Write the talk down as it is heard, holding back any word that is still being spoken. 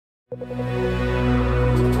Today's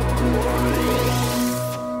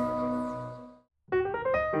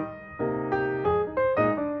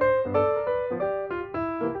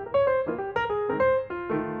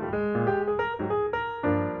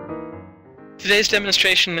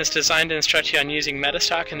demonstration is designed to instruct you on using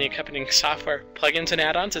MetaStock and the accompanying software plugins and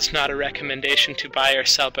add-ons. It's not a recommendation to buy or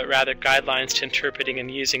sell, but rather guidelines to interpreting and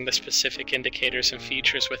using the specific indicators and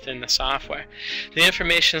features within the software. The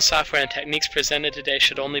information, software, and techniques presented today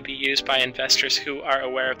should only be used by investors who are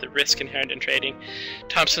aware of the risk inherent in trading.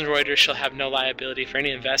 Thomson Reuters shall have no liability for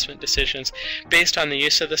any investment decisions based on the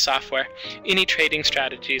use of the software, any trading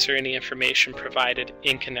strategies, or any information provided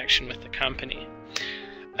in connection with the company.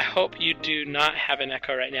 I hope you do not have an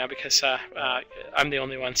echo right now because I'm the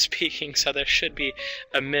only one speaking, so there should be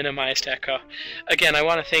a minimized echo. Again, I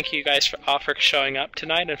want to thank you guys all for showing up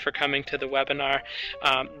tonight and for coming to the webinar.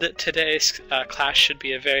 Today's class should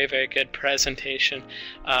be a very, very good presentation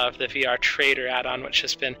of the VR Trader Add-on, which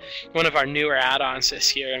has been one of our newer add-ons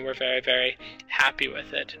this year, and we're very, very happy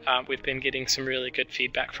with it. We've been getting some really good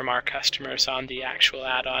feedback from our customers on the actual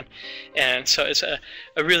add-on, and so it's a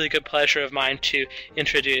really good pleasure of mine to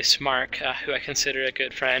introduce Mark, who I consider a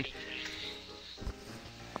good friend.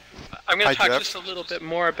 I'm going to talk just a little bit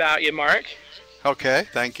more about you, Mark. Okay,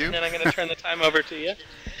 thank you. And then I'm going to turn the time over to you.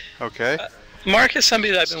 Okay. Mark is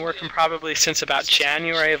somebody that I've been working probably since about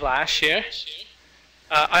January of last year.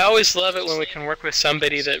 I always love it when we can work with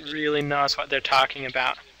somebody that really knows what they're talking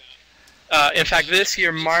about. In fact, this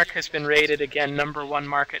year Mark has been rated again #1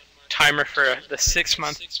 market timer for the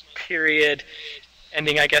 6-month period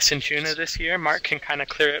ending, I guess, in June of this year. Mark can kind of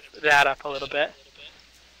clear that up a little bit.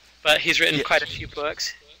 But he's written quite a few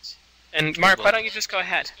books. And Mark, why don't you just go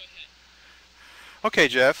ahead? Okay,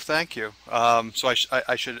 Jeff, thank you. So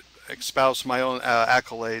I should espouse my own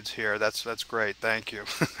accolades here. That's great. Thank you.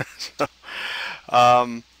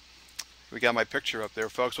 We got my picture up there,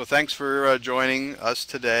 folks. Well, thanks for joining us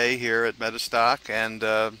today here at MetaStock. And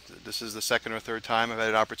this is the second or third time I've had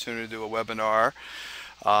an opportunity to do a webinar.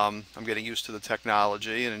 I'm getting used to the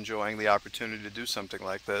technology and enjoying the opportunity to do something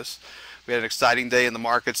like this. We had an exciting day in the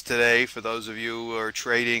markets today. For those of you who are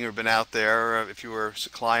trading or been out there, if you were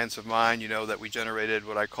clients of mine, you know that we generated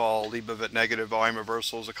what I call Leibovit negative volume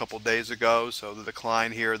reversals a couple days ago. So the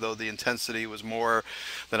decline here, though the intensity was more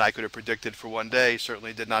than I could have predicted for one day,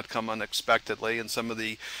 certainly did not come unexpectedly. And some of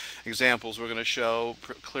the examples we're going to show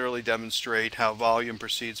clearly demonstrate how volume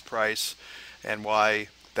precedes price and why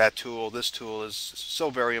this tool is so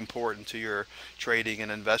very important to your trading and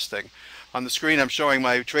investing. On the screen I'm showing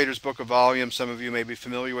my Trader's Book of Volume. Some of you may be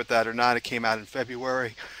familiar with that or not. It came out in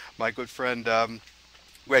February. My good friend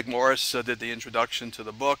Greg Morris did the introduction to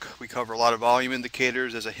the book. We cover a lot of volume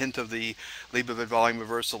indicators. There's a hint of the Leibovit volume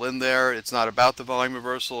reversal in there. It's not about the volume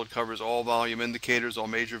reversal. It covers all volume indicators, all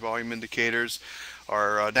major volume indicators.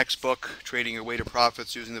 Our next book, Trading Your Way to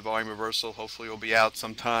Profits Using the Volume Reversal, hopefully will be out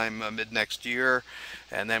sometime mid-next year.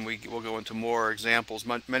 And then we'll go into more examples,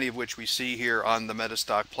 many of which we see here on the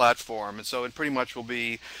MetaStock platform. And so it pretty much will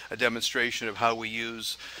be a demonstration of how we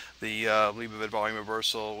use the Leibovit volume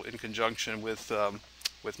reversal in conjunction with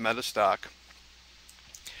MetaStock.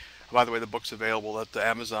 By the way, the book's available at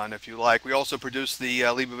Amazon if you like. We also produced the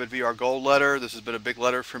Leibovit VR Gold letter. This has been a big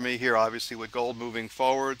letter for me here, obviously, with gold moving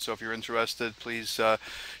forward. So if you're interested, please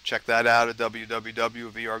check that out at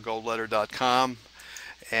www.vrgoldletter.com.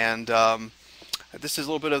 And this is a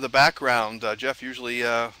little bit of the background. Jeff usually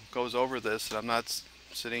goes over this, and I'm not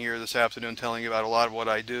sitting here this afternoon telling you about a lot of what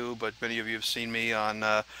I do, but many of you have seen me on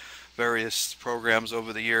various programs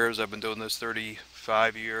over the years. I've been doing this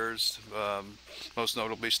 35 years, most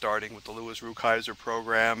notably starting with the Louis Rukeyser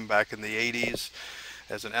program back in the 80s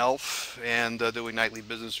as an elf, and doing Nightly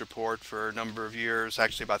Business Report for a number of years,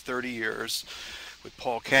 actually about 30 years with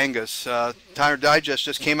Paul Kangas. Timer Digest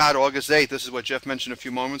just came out August 8th. This is what Jeff mentioned a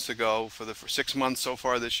few moments ago. For 6 months so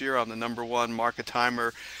far this year, I'm the #1 market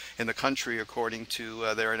timer in the country according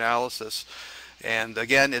to their analysis. And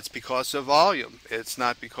again, it's because of volume. It's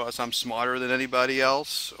not because I'm smarter than anybody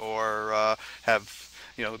else or have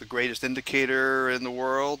the greatest indicator in the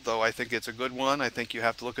world, though I think it's a good one. I think you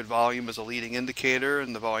have to look at volume as a leading indicator,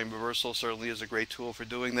 and the volume reversal certainly is a great tool for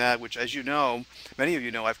doing that, which, as you know, many of you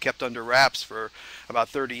know, I've kept under wraps for about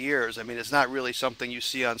 30 years. I mean, it's not really something you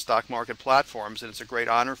see on stock market platforms, and it's a great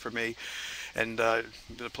honor for me, and it's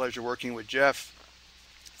been a pleasure working with Jeff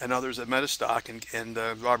and others at MetaStock and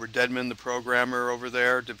Robert Dedman, the programmer over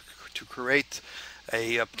there, to create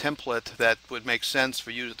a template that would make sense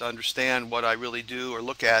for you to understand what I really do or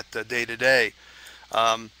look at day to day.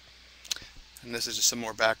 And this is just some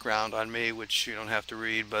more background on me, which you don't have to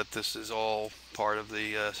read, but this is all part of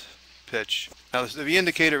the pitch. Now the V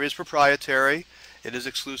indicator is proprietary. It is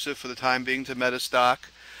exclusive for the time being to MetaStock.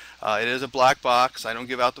 It is a black box. I don't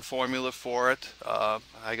give out the formula for it.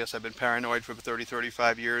 I guess I've been paranoid for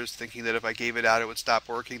 35 years, thinking that if I gave it out it would stop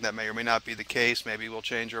working. That may or may not be the case. Maybe we'll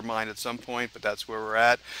change our mind at some point, but that's where we're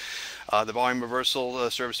at. The volume reversal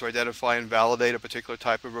serves to identify and validate a particular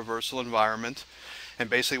type of reversal environment. And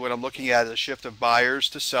basically what I'm looking at is a shift of buyers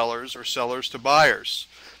to sellers or sellers to buyers.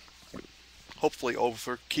 Hopefully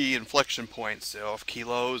over key inflection points, off key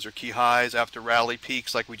lows or key highs after rally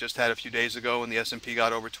peaks like we just had a few days ago when the S&P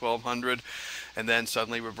got over 1200 and then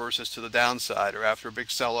suddenly reverses to the downside, or after a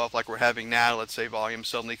big sell-off like we're having now, let's say volume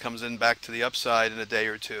suddenly comes in back to the upside in a day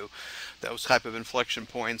or two. Those type of inflection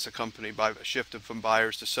points accompanied by a shift from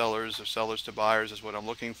buyers to sellers or sellers to buyers is what I'm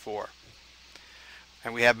looking for.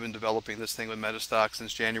 And we have been developing this thing with MetaStock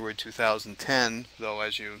since January 2010, though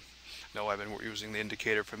as you know, I've been using the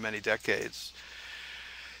indicator for many decades.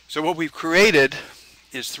 So what we've created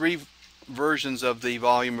is 3 versions of the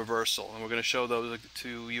volume reversal, and we're going to show those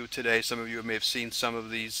to you today. Some of you may have seen some of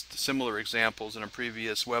these similar examples in a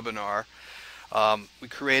previous webinar. We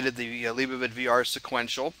created the Leibovit VR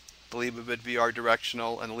sequential, the Leibovit VR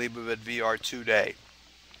directional, and the Leibovit VR 2-day.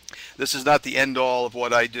 This is not the end-all of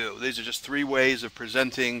what I do. These are just 3 ways of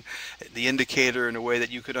presenting the indicator in a way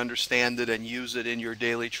that you could understand it and use it in your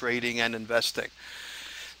daily trading and investing.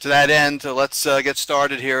 To that end, let's get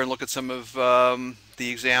started here and look at some of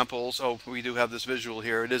the examples. Oh, we do have this visual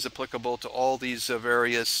here. It is applicable to all these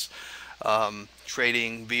various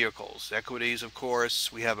trading vehicles. Equities, of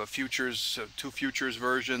course. We have a futures, 2 futures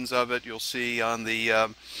versions of it. You'll see on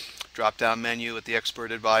the drop-down menu at the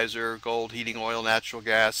Expert Advisor: gold, heating oil, natural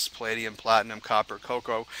gas, palladium, platinum, copper,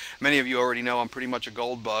 cocoa. Many of you already know I'm pretty much a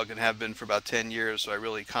gold bug and have been for about 10 years, so I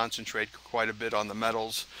really concentrate quite a bit on the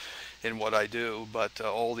metals in what I do. But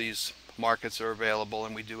all these markets are available,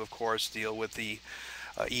 and we do, of course, deal with the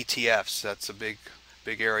ETFs. That's a big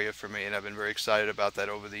area for me, and I've been very excited about that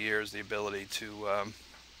over the years, the ability to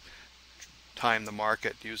time the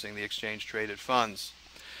market using the exchange-traded funds.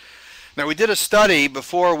 Now, we did a study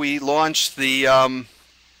before we launched the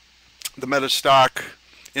MetaStock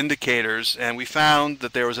indicators, and we found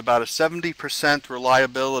that there was about a 70%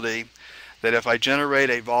 reliability that if I generate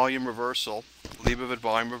a volume reversal, Leibovit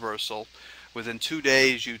volume reversal, within 2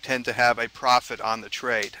 days you tend to have a profit on the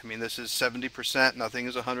trade. I mean, this is 70%, nothing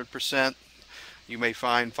is 100%. You may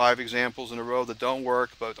find 5 examples in a row that don't work,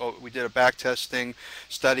 but we did a back testing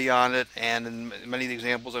study on it, and in many of the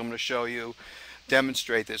examples I'm going to show you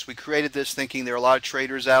demonstrate this. We created this thinking there are a lot of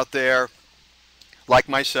traders out there like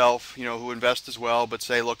myself, you know, who invest as well, but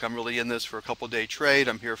say, look, I'm really in this for a couple-day trade.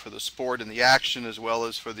 I'm here for the sport and the action as well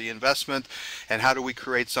as for the investment. And how do we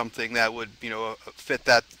create something that would, you know, fit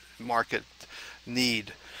that market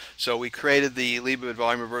need? So we created the Leibovit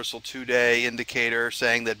volume reversal 2-day indicator,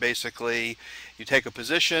 saying that basically you take a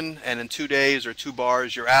position and in 2 days or 2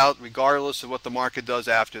 bars you're out, regardless of what the market does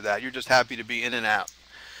after that. You're just happy to be in and out.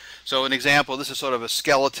 So an example, this is sort of a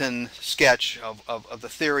skeleton sketch of the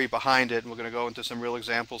theory behind it, and we're going to go into some real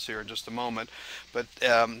examples here in just a moment. But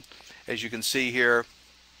as you can see here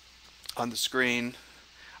on the screen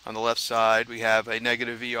on the left side, we have a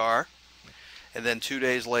negative VR, and then 2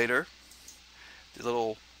 days later the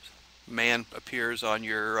little man appears on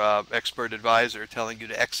your Expert Advisor telling you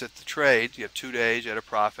to exit the trade. You have 2 days, you had a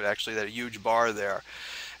profit, actually that a huge bar there.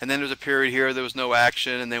 And then there's a period here there was no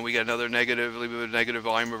action, and then we get another negative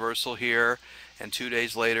volume reversal here, and 2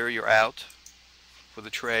 days later you're out for the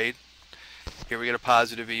trade. Here we get a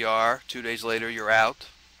positive VR, 2 days later you're out.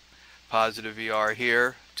 Positive VR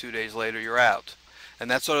here, 2 days later you're out. And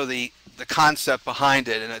that's sort of the concept behind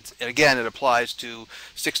it, and again it applies to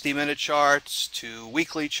 60-minute charts, to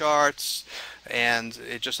weekly charts, and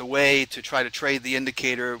it's just a way to try to trade the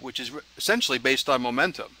indicator, which is essentially based on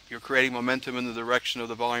momentum. You're creating momentum in the direction of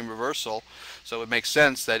the volume reversal, so it makes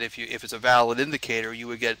sense that if it's a valid indicator, you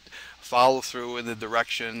would get follow through in the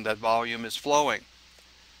direction that volume is flowing.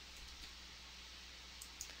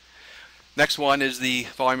 Next one is the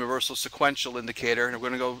volume reversal sequential indicator, and we're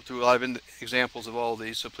going to go through a lot of examples of all of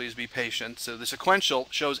these, so please be patient. So the sequential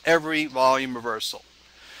shows every volume reversal.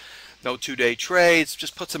 No 2-day trades,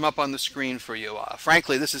 just puts them up on the screen for you.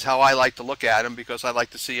 Frankly, this is how I like to look at them, because I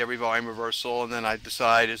like to see every volume reversal, and then I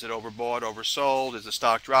decide, is it overbought, oversold, is the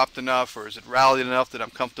stock dropped enough, or is it rallied enough that I'm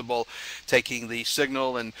comfortable taking the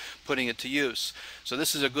signal and putting it to use. So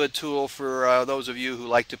this is a good tool for those of you who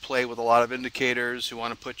like to play with a lot of indicators, who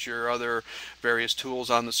want to put your other various tools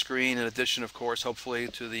on the screen, in addition, of course, hopefully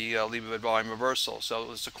to the Leibovit volume reversal.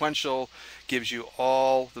 So the sequential gives you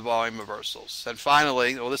all the volume reversals. And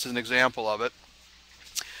finally, well, this is an example of it.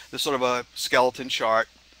 This is sort of a skeleton chart.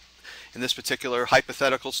 In this particular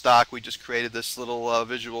hypothetical stock, we just created this little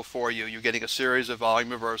visual for you. You're getting a series of volume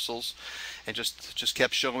reversals, and just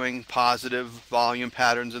kept showing positive volume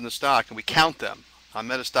patterns in the stock, and we count them. On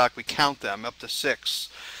MetaStock, we count them up to 6.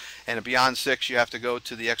 And beyond 6, you have to go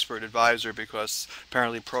to the expert advisor, because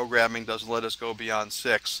apparently programming doesn't let us go beyond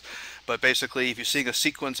 6. But basically, if you're seeing a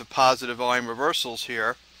sequence of positive volume reversals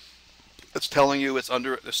here, it's telling you it's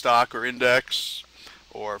under the stock or index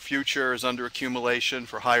or future is under accumulation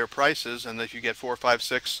for higher prices. And if you get 4, 5,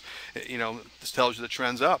 6, this tells you the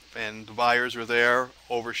trend's up, and the buyers are there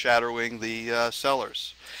overshadowing the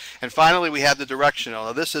sellers. And finally, we have the directional.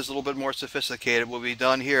 Now, this is a little bit more sophisticated. What we've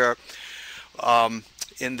done here,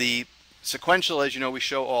 in the sequential, as you know, we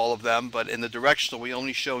show all of them, but in the directional, we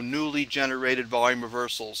only show newly generated volume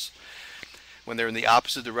reversals when they're in the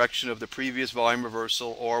opposite direction of the previous volume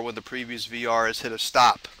reversal, or when the previous VR has hit a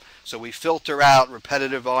stop. So we filter out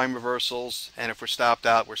repetitive volume reversals, and if we're stopped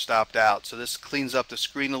out, we're stopped out. So this cleans up the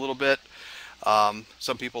screen a little bit.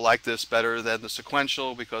 Some people like this better than the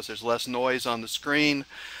sequential because there's less noise on the screen.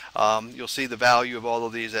 You'll see the value of all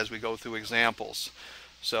of these as we go through examples.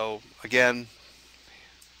 So again,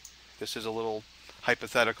 this is a little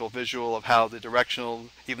hypothetical visual of how the directional,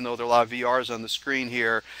 even though there are a lot of VRs on the screen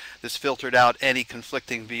here, this filtered out any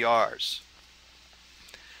conflicting VRs.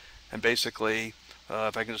 And basically,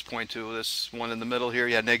 if I can just point to this one in the middle here,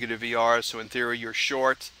 you had negative VRs, so in theory you're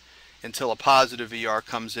short until a positive VR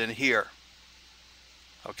comes in here.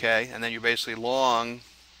 Okay, and then you're basically long,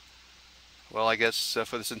 well, I guess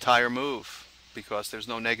for this entire move, because there's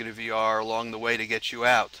no negative VR along the way to get you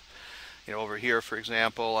out. Over here, for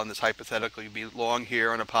example, on this hypothetical, you'd be long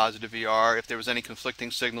here on a positive VR. If there was any conflicting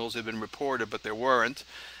signals, they've been reported, but there weren't.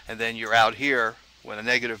 And then you're out here when a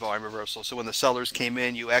negative volume reversal. So when the sellers came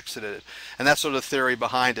in, you exited. And that's sort of the theory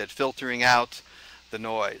behind it, filtering out the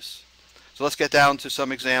noise. So let's get down to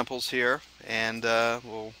some examples here, and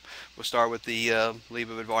we'll start with the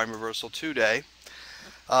Leibovit volume reversal 2-day.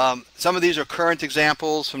 Some of these are current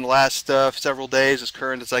examples from the last several days, as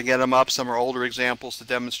current as I get them up. Some are older examples to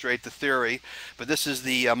demonstrate the theory. But this is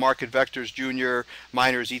the Market Vectors Junior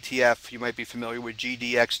Miners ETF. You might be familiar with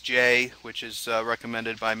GDXJ, which is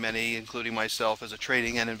recommended by many, including myself, as a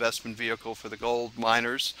trading and investment vehicle for the gold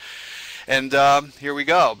miners. And here we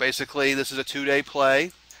go. Basically, this is a 2-day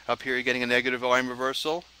play. Up here, you're getting a negative volume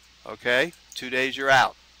reversal. Okay, 2 days, you're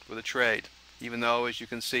out with a trade. Even though, as you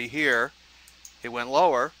can see here, it went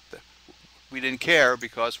lower. We didn't care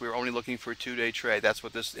because we were only looking for a 2-day trade. That's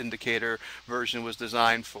what this indicator version was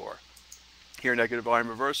designed for. Here, negative volume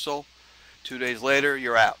reversal. 2 days later,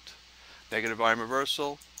 you're out. Negative volume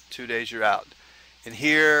reversal. 2 days, you're out. And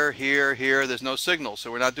here, there's no signal,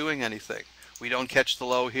 so we're not doing anything. We don't catch the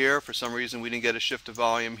low here. For some reason, we didn't get a shift of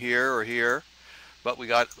volume here or here, but we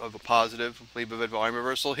got a positive Leibovit volume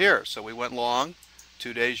reversal here. So we went long.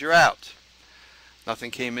 2 days, you're out.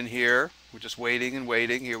 Nothing came in here. We're just waiting and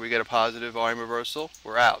waiting. Here we get a positive volume reversal.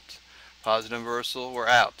 We're out. Positive reversal. We're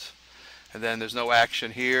out. And then there's no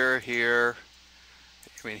action here, here.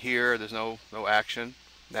 Here there's no action.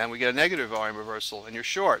 Then we get a negative volume reversal, and you're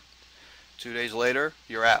short. 2 days later,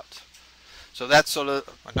 you're out. So that's sort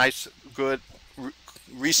of a nice, good,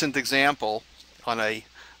 recent example on a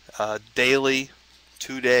daily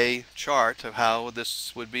 2-day chart of how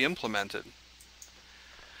this would be implemented.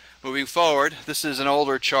 Moving forward, this is an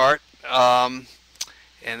older chart, and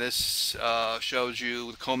this shows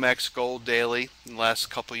you the COMEX Gold Daily in the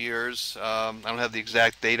last couple years. I don't have the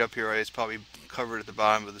exact date up here. It's probably covered at the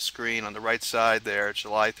bottom of the screen on the right side there,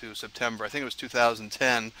 July through September. I think it was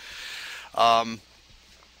 2010.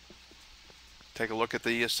 Take a look at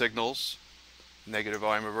the signals. Negative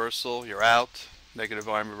volume reversal, you're out. Negative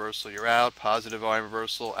volume reversal, you're out. Positive volume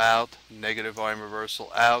reversal, out. Negative volume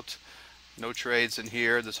reversal, out. No trades in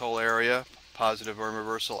here, this whole area. Positive volume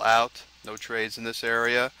reversal, out. No trades in this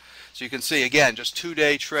area. So you can see, again, just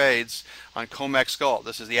 2-day trades on COMEX Gold.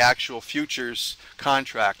 This is the actual futures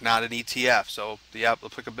contract, not an ETF. So the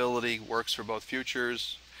applicability works for both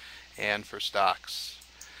futures and for stocks.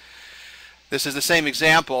 This is the same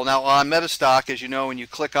example. Now on MetaStock, as you know, when you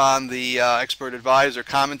click on the expert advisor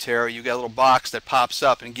commentary, you get a little box that pops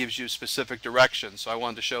up and gives you specific directions. So I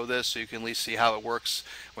wanted to show this so you can at least see how it works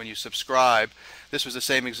when you subscribe. This was the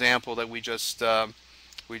same example that we just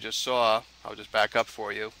saw. I'll just back up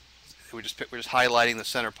for you. We're just highlighting the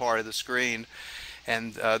center part of the screen,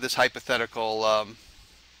 and this hypothetical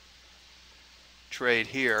trade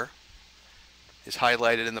here is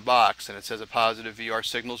highlighted in the box, and it says a positive VR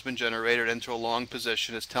signal has been generated into a long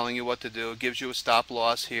position. It's telling you what to do. It gives you a stop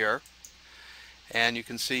loss here, and you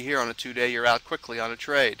can see here on a 2-day you're out quickly on a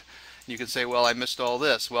trade. You can say, well, I missed all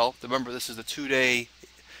this. Well, remember, this is the 2-day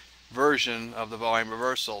version of the volume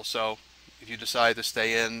reversal. So if you decide to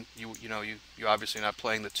stay in, you're obviously not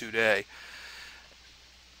playing the 2-day.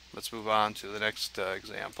 Let's move on to the next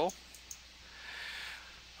example.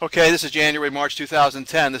 Okay, this is January, March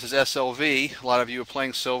 2010. This is SLV. A lot of you are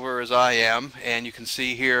playing silver as I am, and you can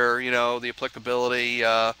see here, the applicability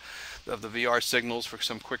of the VR signals for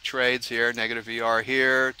some quick trades here. Negative VR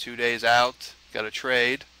here, 2 days out, got a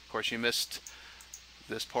trade. Of course, you missed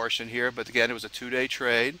this portion here, but again, it was a 2-day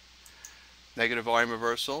trade. Negative volume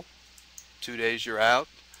reversal, 2 days you're out.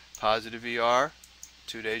 Positive VR,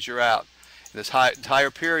 2 days you're out. In this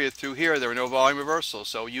entire period through here, there were no volume reversals.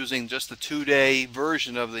 So using just the 2-day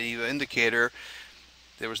version of the indicator,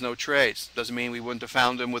 there was no trades. Doesn't mean we wouldn't have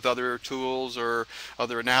found them with other tools or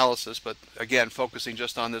other analysis, but again, focusing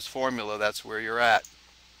just on this formula, that's where you're at.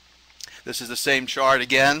 This is the same chart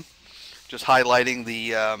again, just highlighting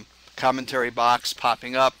the commentary box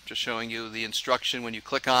popping up, just showing you the instruction when you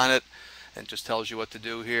click on it, and just tells you what to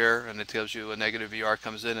do here, and it tells you a negative VR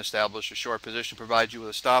comes in, establish a short position, provides you with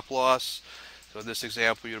a stop loss. So in this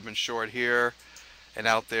example, you'd have been short here and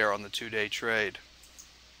out there on the 2-day trade.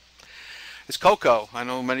 It's cocoa. I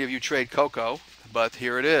know many of you trade cocoa, but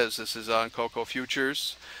here it is. This is on cocoa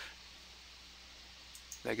futures.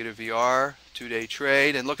 Negative VR, 2-day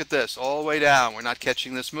trade, and look at this, all the way down. We're not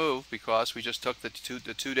catching this move because we just took the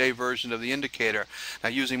 2-day version of the indicator. Now,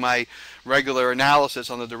 using my regular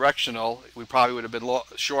analysis on the directional, we probably would have been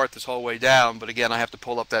short this whole way down, but again, I have to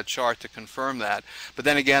pull up that chart to confirm that. But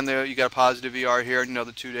then again, there you got a positive VR here, and the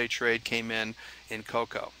 2-day trade came in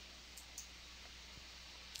cocoa.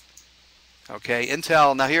 Okay,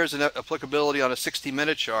 Intel, now here's an applicability on a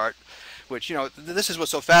 60-minute chart, which, this is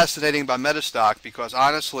what's so fascinating about MetaStock, because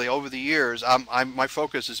honestly, over the years, my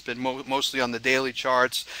focus has been mostly on the daily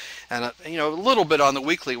charts, and a little bit on the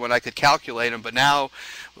weekly when I could calculate them. But now,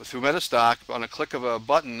 through MetaStock, on a click of a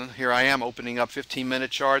button, here I am opening up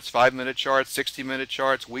 15-minute charts, 5-minute charts, 60-minute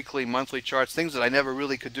charts, weekly, monthly charts, things that I never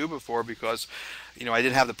really could do before because, I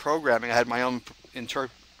didn't have the programming. I had my own internal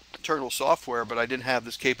software, but I didn't have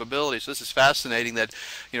this capability. So this is fascinating that,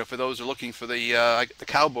 for those who are looking for the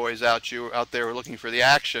cowboys out there who are looking for the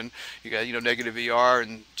action, you got, negative VR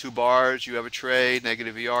and 2 bars, you have a trade,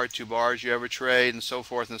 negative VR, 2 bars, you have a trade, and so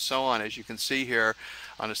forth and so on. As you can see here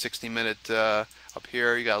on a 60-minute up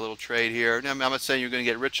here, you got a little trade here. Now, I'm not saying you're going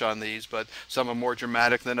to get rich on these, but some are more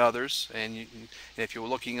dramatic than others, and if you were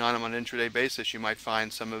looking on them on an intraday basis, you might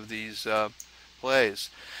find some of these plays.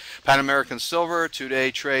 Pan American Silver,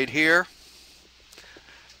 2-day trade here.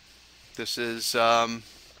 This is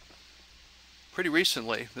pretty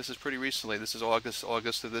recently. This is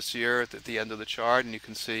August of this year at the end of the chart, and you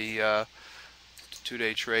can see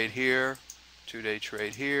 2-day trade here, 2-day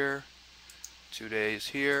trade here, 2 days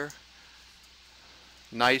here.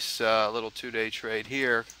 Nice little 2-day trade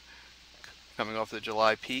here, coming off the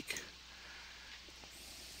July peak.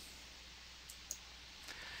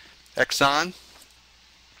 Exxon.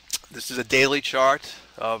 This is a daily chart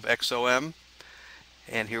of XOM,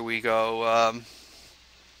 and here we go,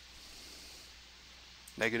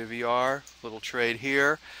 negative VR, little trade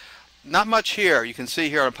here. Not much here. You can see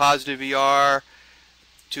here on positive VR,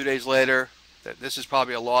 2 days later, that this is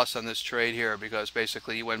probably a loss on this trade here because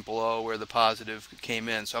basically you went below where the positive came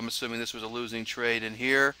in. So I'm assuming this was a losing trade in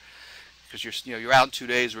here because you're out 2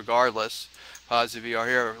 days regardless. Positive VR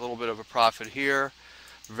here, a little bit of a profit here.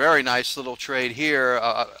 Very nice little trade here.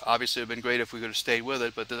 Obviously, it would have been great if we could have stayed with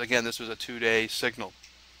it, but again, this was a 2-day signal.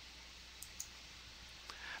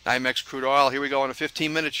 NYMEX crude oil, here we go on a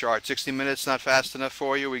 15-minute chart. 60 minutes not fast enough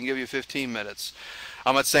for you, we can give you 15 minutes.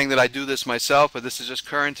 I'm not saying that I do this myself, but this is just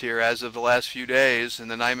current here as of the last few days in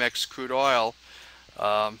the NYMEX crude oil.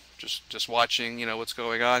 Just watching, what's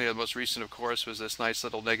going on here. The most recent, of course, was this nice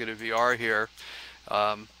little negative VR here.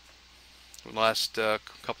 In the last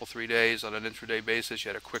couple, 3 days on an intraday basis, you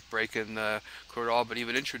had a quick break in crude oil, but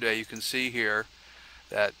even intraday, you can see here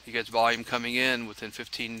that you get volume coming in within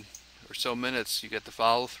 15 or so minutes, you get the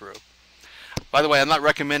follow through. By the way, I'm not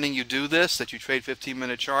recommending you do this, that you trade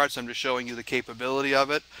 15-minute charts. I'm just showing you the capability of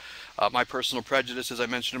it. My personal prejudice, as I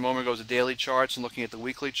mentioned a moment ago, is the daily charts and looking at the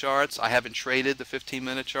weekly charts. I haven't traded the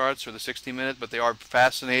 15-minute charts or the 60-minute, but they are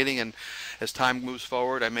fascinating, and as time moves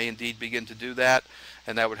forward, I may indeed begin to do that,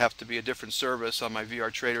 and that would have to be a different service on my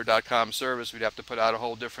VRTrader.com service. We'd have to put out a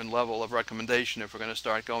whole different level of recommendation if we're going to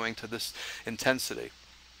start going to this intensity.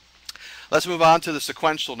 Let's move on to the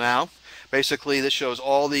sequential now. Basically, this shows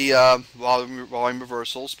all the volume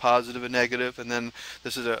reversals, positive and negative, and then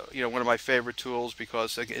this is one of my favorite tools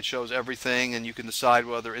because it shows everything, and you can decide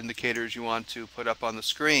what other indicators you want to put up on the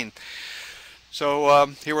screen. So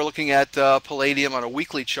here we're looking at palladium on a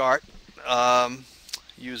weekly chart.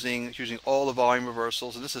 using all the volume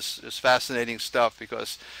reversals. And this is fascinating stuff,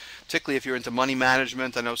 because particularly if you're into money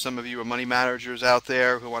management, I know some of you are money managers out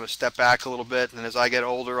there who want to step back a little bit, and as I get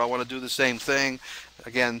older I want to do the same thing.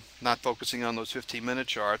 Again, not focusing on those 15-minute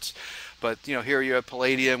charts, but here you have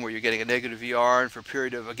Palladium where you're getting a negative VR, and for a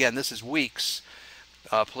period of, again, this is weeks,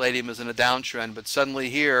 Palladium is in a downtrend, but suddenly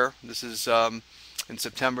here, this is in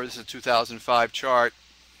September, this is a 2005 chart,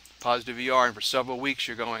 positive VR, and for several weeks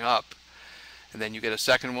you're going up. And then you get a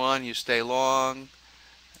second one, you stay long,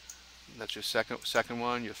 that's your second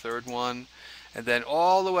one, your third one, and then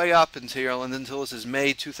all the way up until this is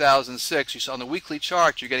May 2006. You saw on the weekly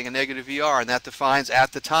chart you're getting a negative VR, and that defines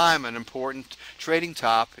at the time an important trading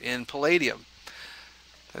top in Palladium.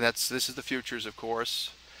 And this is the futures, of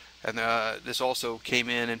course, and this also came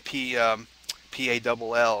in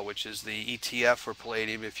PALL, which is the ETF for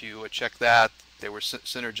Palladium. If you check that, they were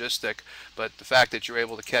synergistic, but the fact that you're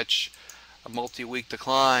able to catch a multi-week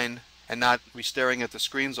decline and not be staring at the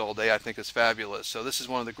screens all day, I think is fabulous. So this is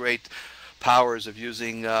one of the great powers of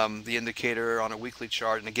using the indicator on a weekly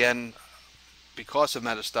chart. And again, because of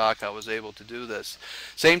MetaStock, I was able to do this.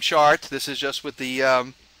 Same chart. This is just with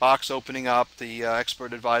the box opening up, the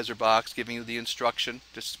expert advisor box, giving you the instruction.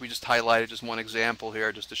 We just highlighted just one example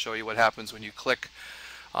here, just to show you what happens when you click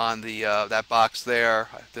on the that box there.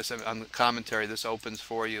 On the commentary, this opens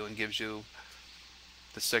for you and gives you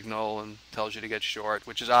the signal and tells you to get short,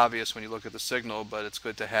 which is obvious when you look at the signal, but it's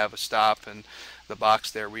good to have a stop and the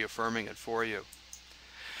box there reaffirming it for you.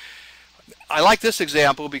 I like this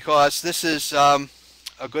example because this is a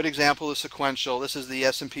good example of sequential. This is the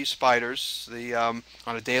S&P spiders, on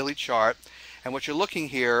a daily chart, and what you're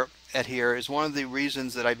looking at here is one of the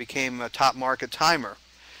reasons that I became a top market timer.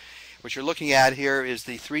 What you're looking at here is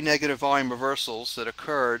the 3 negative volume reversals that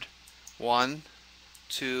occurred, 1,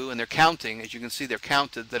 2, and they're counting, as you can see they're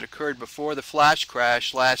counted, that occurred before the flash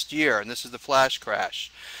crash last year, and this is the flash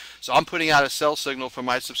crash. So I'm putting out a sell signal for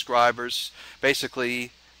my subscribers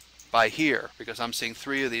basically by here, because I'm seeing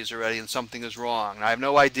 3 of these already and something is wrong. And I have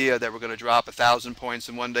no idea that we're going to drop 1,000 points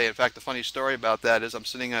in one day. In fact, the funny story about that is I'm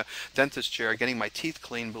sitting in a dentist chair getting my teeth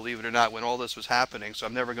cleaned, believe it or not, when all this was happening. So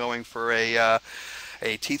I'm never going for a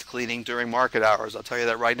teeth cleaning during market hours. I'll tell you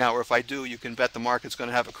that right now, or if I do, you can bet the market's going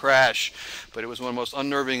to have a crash. But it was one of the most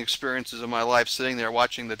unnerving experiences of my life, sitting there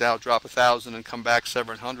watching the Dow drop 1,000 and come back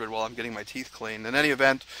 700 while I'm getting my teeth cleaned. In any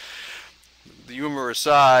event, the humor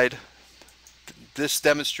aside, this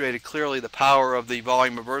demonstrated clearly the power of the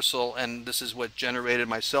volume reversal, and this is what generated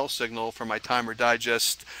my sell signal for my timer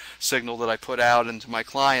digest signal that I put out into my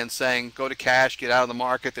clients saying, go to cash, get out of the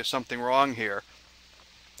market, there's something wrong here.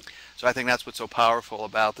 So I think that's what's so powerful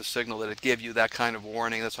about the signal, that it gives you that kind of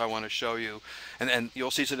warning. That's what I want to show you. And you'll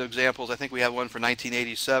see some examples. I think we have one for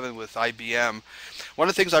 1987 with IBM. One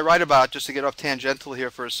of the things I write about, just to get off tangential here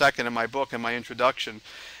for a second, in my book, in my introduction,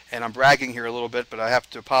 and I'm bragging here a little bit, but I have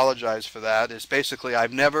to apologize for that, is basically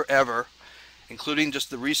I've never ever, including just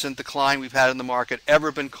the recent decline we've had in the market,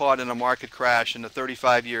 ever been caught in a market crash in the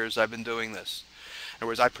 35 years I've been doing this. In other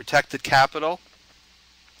words, I protected capital.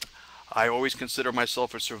 I always consider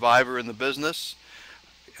myself a survivor in the business.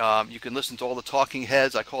 You can listen to all the talking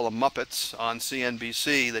heads, I call them Muppets, on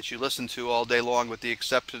CNBC that you listen to all day long, with the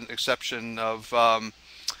exception of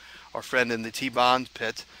our friend in the T-bond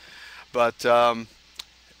pit. But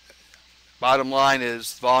bottom line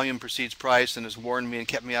is, volume precedes price, and has warned me and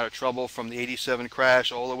kept me out of trouble from the 87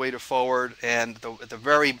 crash all the way to forward. And at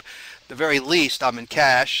the very least, I'm in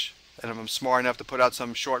cash. And if I'm smart enough to put out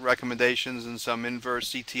some short recommendations and some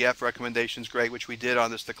inverse ETF recommendations, great, which we did on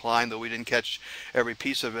this decline, though we didn't catch every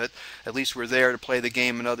piece of it. At least we're there to play the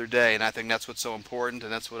game another day, and I think that's what's so important,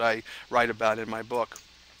 and that's what I write about in my book.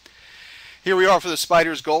 Here we are for the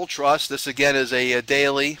Spiders Gold Trust. This again is a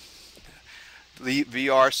daily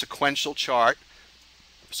VR sequential chart.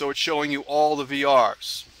 So it's showing you all the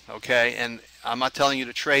VRs, okay? And I'm not telling you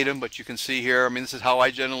to trade them, but you can see here, I mean, this is how I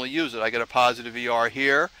generally use it. I get a positive VR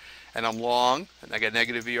here, and I'm long, and I get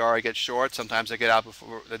negative VR, I get short. Sometimes I get out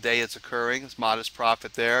before the day it's occurring. It's modest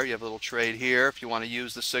profit there. You have a little trade here. If you want to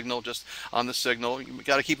use the signal, just on the signal, you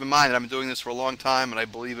got to keep in mind that I've been doing this for a long time and I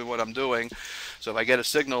believe in what I'm doing. So if I get a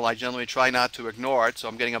signal, I generally try not to ignore it. So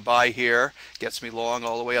I'm getting a buy here, gets me long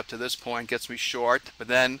all the way up to this point, gets me short, but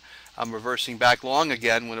then I'm reversing back long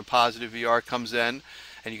again when a positive VR comes in,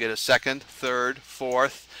 and you get a second, third,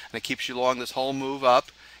 fourth, and it keeps you long this whole move up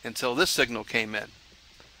until this signal came in.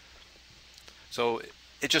 So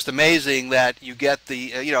it's just amazing that you get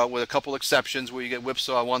the, with a couple exceptions where you get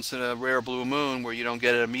whipsaw once in a rare blue moon where you don't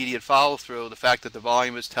get an immediate follow through, the fact that the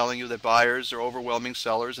volume is telling you that buyers are overwhelming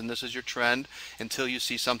sellers and this is your trend until you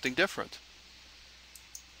see something different.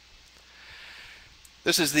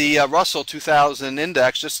 This is the Russell 2000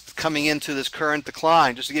 index just coming into this current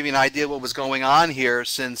decline, just to give you an idea of what was going on here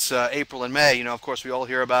since April and May. You know, of course, we all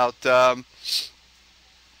hear about,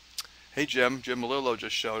 hey Jim Malillo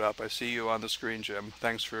just showed up. I see you on the screen, Jim.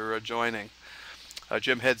 Thanks for joining.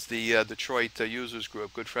 Jim heads the Detroit users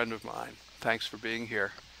group, good friend of mine. Thanks for being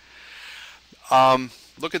here.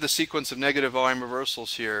 Look at the sequence of negative volume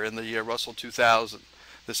reversals here in the Russell 2000.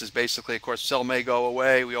 This is basically, of course, sell may go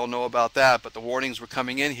away. We all know about that, but the warnings were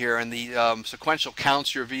coming in here, and the sequential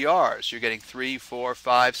counts your VRs. You're getting 3, 4,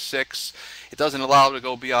 5, 6. It doesn't allow it to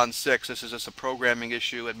go beyond 6. This is just a programming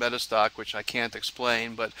issue at MetaStock, which I can't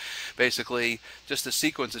explain, but basically just the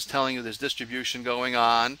sequence is telling you there's distribution going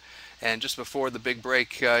on. And just before the big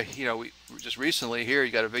break, you know, just recently here,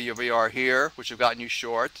 you got a VR here, which have gotten you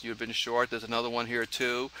short. You've been short. There's another one here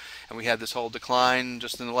too. And we had this whole decline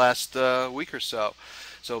just in the last week or so.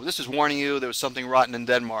 So this is warning you there was something rotten in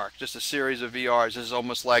Denmark. Just a series of VRs. This is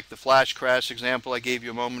almost like the flash crash example I gave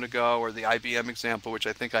you a moment ago, or the IBM example, which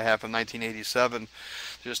I think I have from 1987.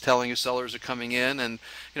 They're just telling you sellers are coming in, and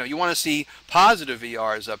you know, you want to see positive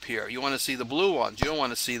VRs up here. You want to see the blue ones. You don't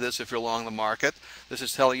want to see this if you're long the market. This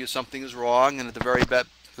is telling you something is wrong, and at the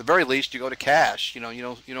very least, you go to cash. You know, you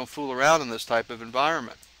don't fool around in this type of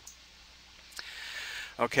environment.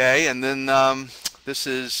 Okay, and then this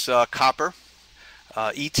is copper.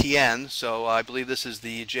 ETN, so I believe this is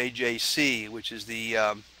the JJC, which is the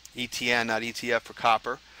ETN, not ETF, for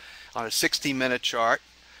copper. On a 60-minute chart,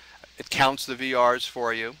 it counts the VRs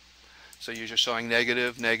for you. So you're just showing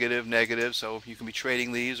negative, negative, negative, so you can be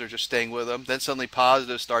trading these or just staying with them. Then suddenly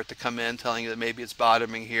positives start to come in, telling you that maybe it's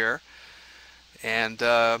bottoming here. And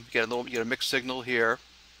you get a mixed signal here.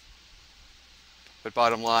 But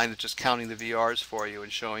bottom line, it's just counting the VRs for you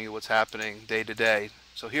and showing you what's happening day to day.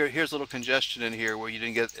 So here's a little congestion in here where you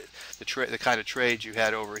didn't get the kind of trades you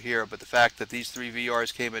had over here, but the fact that these 3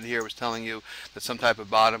 VRs came in here was telling you that some type of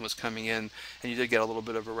bottom was coming in, and you did get a little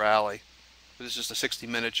bit of a rally. But this is just a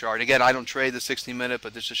 60-minute chart. Again, I don't trade the 60-minute,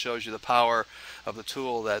 but this just shows you the power of the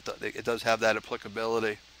tool, that it does have that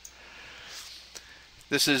applicability.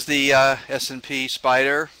 This is the S&P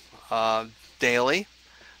Spider daily.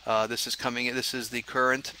 This is coming in. This is the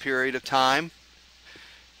current period of time.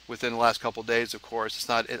 Within the last couple of days, of course. It's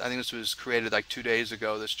not. I think this was created like 2 days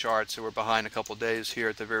ago, this chart, so we're behind a couple of days here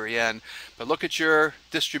at the very end. But look at your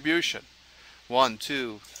distribution. 1,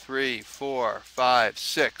 2, 3, 4, 5,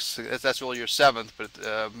 6. That's really your 7th, but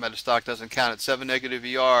MetaStock doesn't count it. 7 negative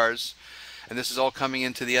ERs, and this is all coming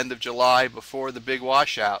into the end of July before the big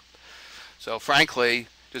washout. So frankly,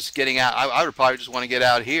 just getting out, I would probably just want to get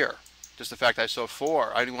out here. Just the fact I saw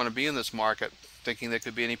 4. I didn't want to be in this market thinking there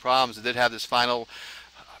could be any problems. It did have this final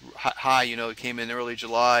high, you know, it came in early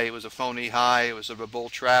July. It was a phony high. It was sort of a bull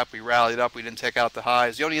trap. We rallied up. We didn't take out the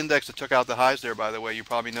highs. The only index that took out the highs there, by the way, you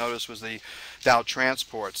probably noticed, was the Dow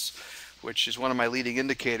Transports, which is one of my leading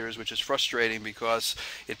indicators, which is frustrating because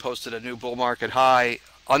it posted a new bull market high,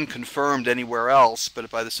 unconfirmed anywhere else, but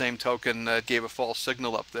by the same token, it gave a false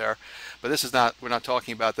signal up there. But this is not, we're not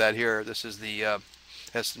talking about that here. This is the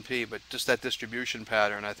S&P, but just that distribution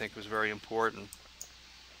pattern, I think, was very important.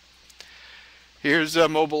 Here's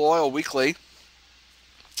Mobil Oil weekly,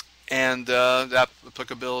 and the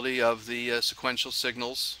applicability of the sequential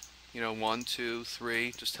signals. You know, 1, 2,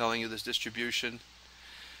 3, just telling you this distribution.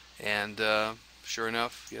 And sure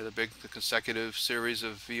enough, you have the consecutive series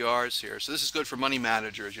of VRs here. So this is good for money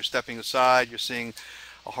managers. You're stepping aside. You're seeing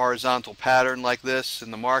a horizontal pattern like this in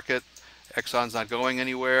the market. Exxon's not going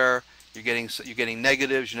anywhere. You're getting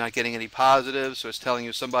negatives. You're not getting any positives. So it's telling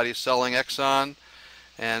you somebody's selling Exxon,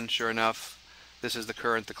 and sure enough, this is the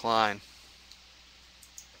current decline.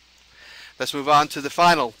 Let's move on to the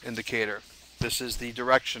final indicator. This is the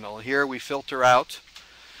directional. Here we filter out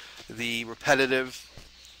the repetitive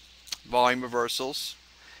volume reversals.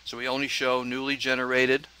 So we only show newly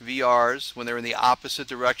generated VRs when they're in the opposite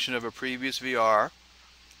direction of a previous VR,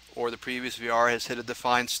 or the previous VR has hit a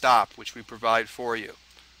defined stop, which we provide for you.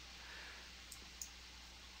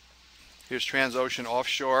 Here's Transocean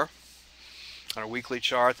Offshore on a weekly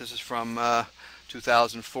chart. This is from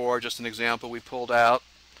 2004, just an example we pulled out.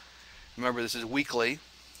 Remember, this is weekly,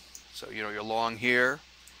 so you know you're long here,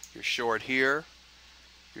 you're short here,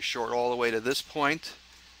 you're short all the way to this point,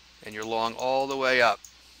 and you're long all the way up.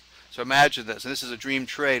 So imagine this, and this is a dream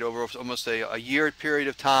trade over almost a year period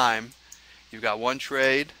of time. You've got one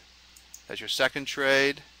trade, that's your second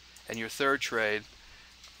trade, and your third trade,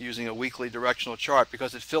 using a weekly directional chart,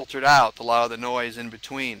 because it filtered out a lot of the noise in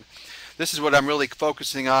between. This is what I'm really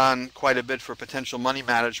focusing on quite a bit for a potential money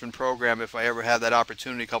management program if I ever had that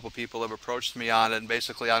opportunity. A couple of people have approached me on it, and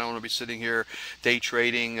basically I don't want to be sitting here day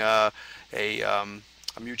trading a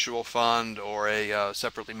a mutual fund or a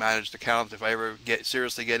separately managed account, if I ever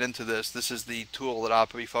seriously get into this, this is the tool that I'll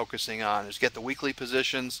be focusing on, is get the weekly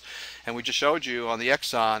positions. And we just showed you on the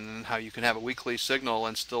Exxon how you can have a weekly signal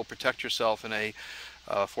and still protect yourself in a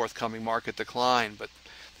forthcoming market decline. But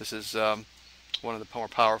this is one of the more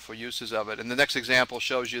powerful uses of it. And the next example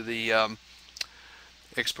shows you the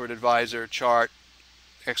expert advisor chart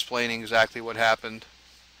explaining exactly what happened.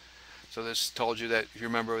 So this told you that, if you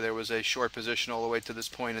remember, there was a short position all the way to this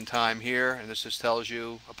point in time here, and this just tells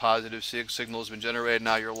you a positive signal has been generated,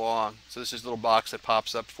 now you're long. So this is a little box that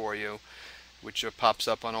pops up for you, which pops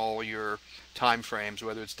up on all your time frames,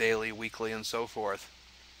 whether it's daily, weekly, and so forth.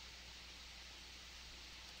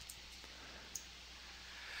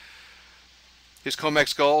 Here's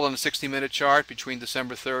COMEX gold on a 60-minute chart between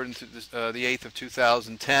December 3rd and the 8th of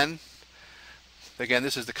 2010. Again,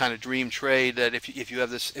 this is the kind of dream trade that if you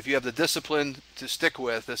have the discipline to stick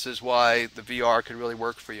with, this is why the VR could really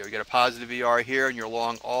work for you. You get a positive VR here, and you're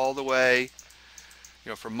long all the way,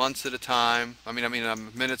 for months at a time. I mean,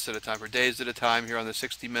 minutes at a time, for days at a time here on the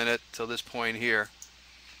 60-minute till this point here.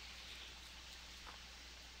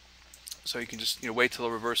 So you can just wait till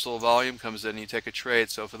a reversal of volume comes in and you take a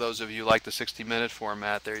trade. So for those of you who like the 60-minute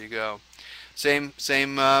format, there you go. Same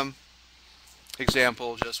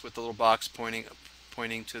example, just with the little box pointing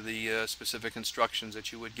to the specific instructions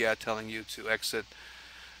that you would get, telling you to exit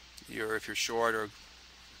if you're short, or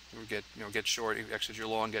get short, exit your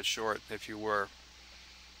long, get short if you were.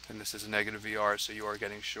 And this is a negative VR, so you are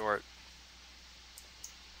getting short.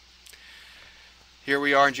 Here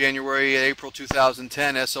we are in January, April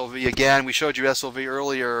 2010, SLV again. We showed you SLV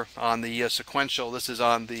earlier on the sequential. This is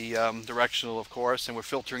on the directional, of course, and we're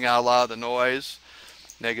filtering out a lot of the noise.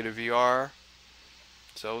 Negative VR.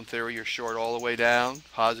 So in theory, you're short all the way down.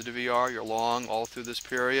 Positive VR, you're long all through this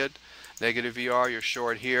period. Negative VR, you're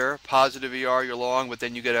short here. Positive VR, you're long, but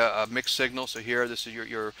then you get a mixed signal. So here, this is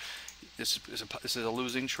this is a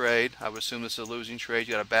losing trade. I would assume this is a losing trade.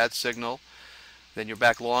 You got a bad signal. Then you're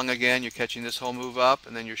back long again. You're catching this whole move up,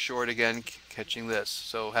 and then you're short again, catching this.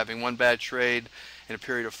 So having one bad trade in a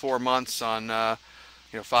period of 4 months on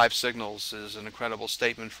 5 signals is an incredible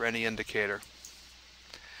statement for any indicator.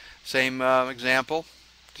 Same example.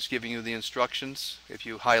 Just giving you the instructions. If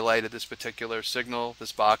you highlighted this particular signal,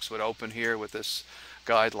 this box would open here with this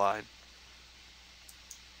guideline.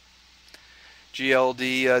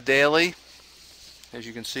 GLD daily. As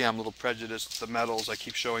you can see, I'm a little prejudiced. The metals, I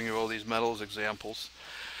keep showing you all these metals examples.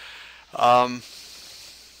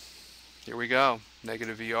 Here we go.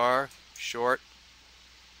 Negative VR, short.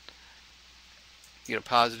 You get a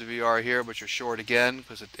positive VR here, but you're short again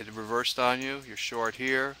because it reversed on you. You're short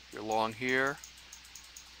here, you're long here.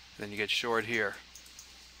 Then you get short here,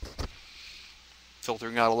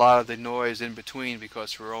 filtering out a lot of the noise in between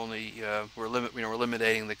because we're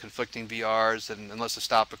eliminating the conflicting VRs, and unless a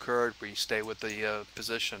stop occurred, we stay with the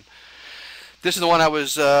position. This is the one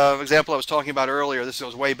example I was talking about earlier. This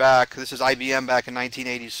goes way back. This is IBM back in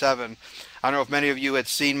 1987. I don't know if many of you had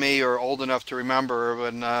seen me or old enough to remember,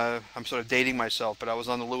 when I'm sort of dating myself, but I was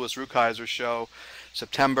on the Louis Rukeyser show,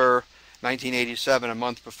 September 1987, a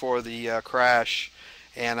month before the crash.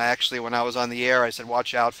 And when I was on the air, I said,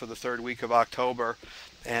 watch out for the 3rd week of October.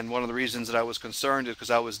 And one of the reasons that I was concerned is because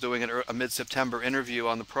I was doing a mid-September interview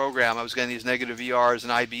on the program. I was getting these negative VRs in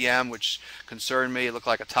IBM, which concerned me. It looked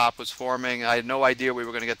like a top was forming. I had no idea we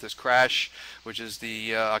were going to get this crash, which is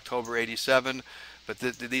the October 87. But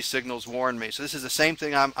these signals warned me. So this is the same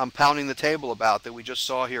thing I'm pounding the table about that we just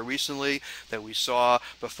saw here recently, that we saw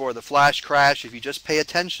before the flash crash. If you just pay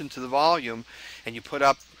attention to the volume and you put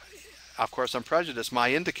up, of course, I'm prejudiced,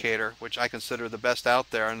 my indicator, which I consider the best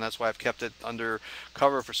out there, and that's why I've kept it under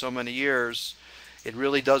cover for so many years, it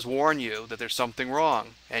really does warn you that there's something wrong.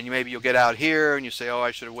 And maybe you'll get out here and you say, oh,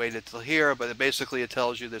 I should have waited till here, but basically it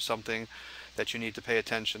tells you there's something that you need to pay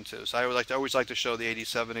attention to. So I always like to show the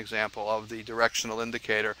 87 example of the directional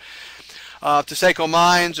indicator. Taseko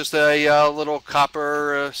Mines, just a little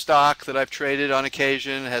copper stock that I've traded on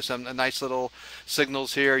occasion. It has some nice little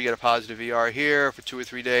signals here. You get a positive VR here for 2 or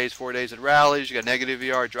 3 days, 4 days it rallies. You got negative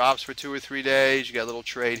VR, it drops for 2 or 3 days. You got a little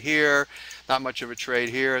trade here. Not much of a trade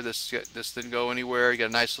here. This didn't go anywhere. You got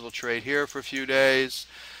a nice little trade here for a few days.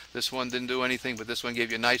 This one didn't do anything, but this one gave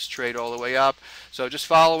you a nice trade all the way up. So just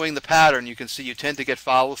following the pattern, you can see you tend to get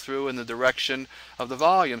follow through in the direction of the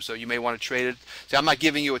volume. So you may want to trade it. See, I'm not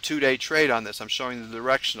giving you a 2-day trade on this. I'm showing the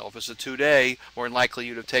directional. If it's a 2-day, more than likely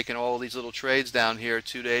you'd have taken all these little trades down here,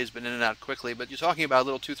 2 days, been in and out quickly. But you're talking about a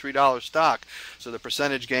little $2, $3 stock. So the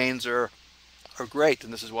percentage gains are great,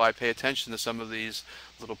 and this is why I pay attention to some of these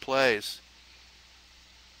little plays.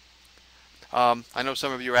 I know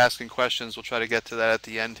some of you are asking questions. We'll try to get to that at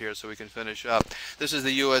the end here so we can finish up. This is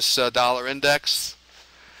the U.S. dollar index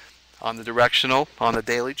on the directional, on the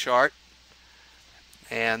daily chart.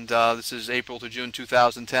 And this is April to June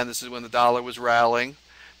 2010. This is when the dollar was rallying.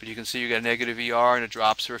 But you can see you get a negative VR and it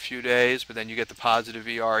drops for a few days. But then you get the positive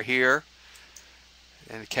VR here.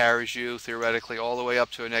 And it carries you theoretically all the way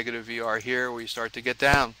up to a negative VR here where you start to get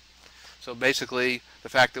down. So basically, the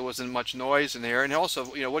fact there wasn't much noise in there, and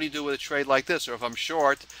also, you know, what do you do with a trade like this? Or if I'm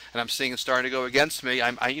short and I'm seeing it starting to go against me,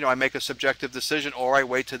 I make a subjective decision, or I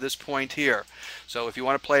wait to this point here. So if you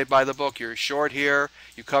want to play it by the book, you're short here,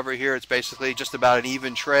 you cover here. It's basically just about an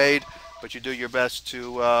even trade, but you do your best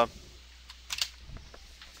to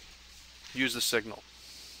use the signal.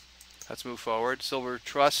 Let's move forward. Silver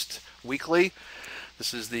Trust weekly.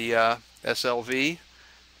 This is the SLV.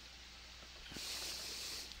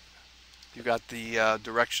 You've got the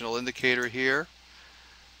directional indicator here.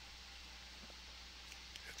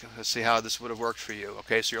 Let's see how this would have worked for you.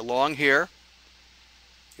 Okay, so you're long here.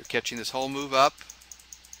 You're catching this whole move up.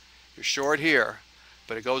 You're short here,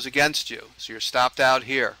 but it goes against you. So you're stopped out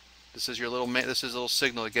here. This is your little a little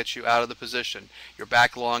signal that gets you out of the position. You're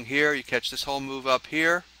back long here. You catch this whole move up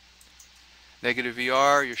here. Negative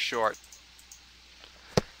VR. You're short.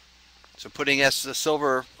 So putting the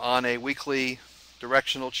silver on a weekly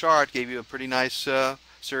directional chart gave you a pretty nice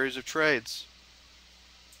series of trades.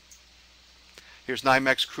 Here's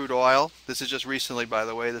NYMEX crude oil. This is just recently, by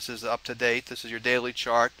the way. This is up to date. This is your daily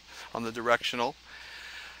chart on the directional.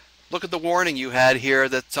 Look at the warning you had here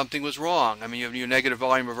that something was wrong. I mean, you have your negative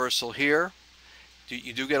volume reversal here.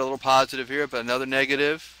 You do get a little positive here, but another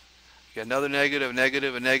negative. You get another negative, a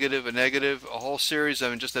negative, a negative, a negative, a whole series of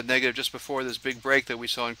them, just a negative just before this big break that we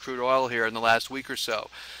saw in crude oil here in the last week or so.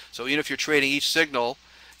 So even if you're trading each signal,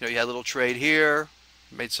 you know, you had a little trade here,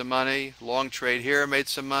 made some money, long trade here, made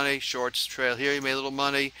some money, shorts trail here, you made a little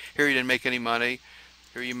money, here you didn't make any money,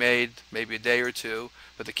 here you made maybe a day or two,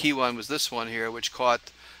 but the key one was this one here, which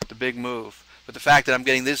caught the big move. But the fact that I'm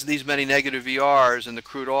getting these many negative VRs in the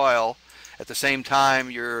crude oil, at the same time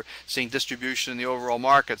you're seeing distribution in the overall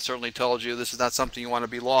market, certainly tells you this is not something you want to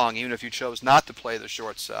be long, even if you chose not to play the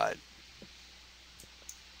short side.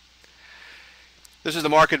 This is the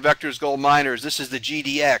market vectors gold miners. This is the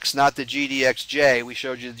GDX, not the GDXJ. We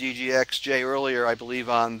showed you the GDXJ earlier, I believe,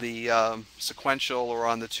 on the sequential or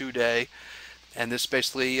on the 2-day. And this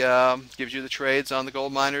basically gives you the trades on the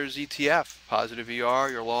gold miners ETF. Positive VR,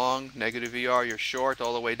 you're long. Negative VR, you're short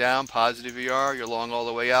all the way down. Positive VR, you're long all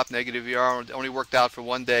the way up. Negative VR only worked out for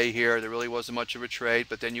one day here. There really wasn't much of a trade,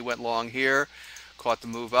 but then you went long here, caught the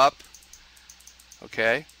move up.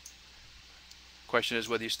 Okay. Question is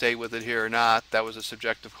whether you stay with it here or not. That was a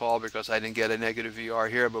subjective call because I didn't get a negative VR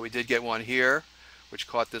here, but we did get one here, which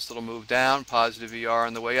caught this little move down. Positive VR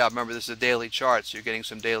on the way up. Remember, this is a daily chart, so you're getting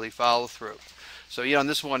some daily follow through. So, you know, on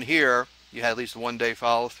this one here, you had at least one day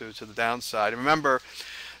follow through to the downside. And remember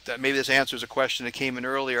that maybe this answers a question that came in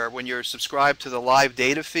earlier. When you're subscribed to the live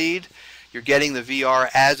data feed, you're getting the VR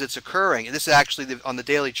as it's occurring. And this is actually on the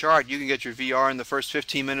daily chart. You can get your VR in the first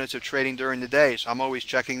 15 minutes of trading during the day. So I'm always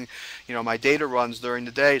checking, you know, my data runs during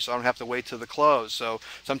the day, so I don't have to wait till the close. So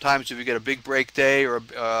sometimes if you get a big break day or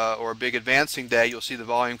a big advancing day, you'll see the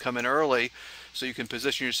volume come in early. So you can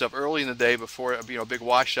position yourself early in the day before, you know, a big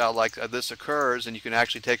washout like this occurs, and you can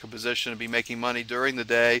actually take a position and be making money during the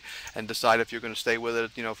day and decide if you're going to stay with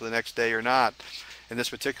it, you know, for the next day or not. In this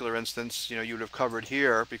particular instance, you know, you would have covered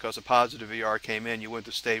here because a positive VR came in. You wouldn't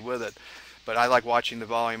have stayed with it. But I like watching the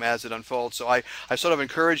volume as it unfolds. So I sort of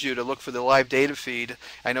encourage you to look for the live data feed.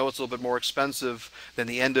 I know it's a little bit more expensive than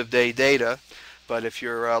the end of day data, but if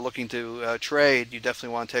you're looking to trade, you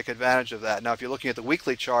definitely want to take advantage of that. Now, if you're looking at the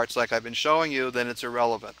weekly charts like I've been showing you, then it's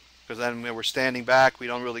irrelevant. Because then when we're standing back, we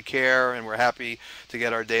don't really care, and we're happy to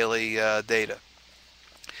get our daily data.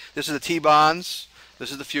 This is the T-bonds.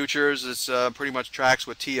 This is the futures. It's pretty much tracks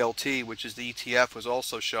what TLT, which is the ETF, was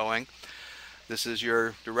also showing. This is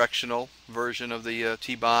your directional version of the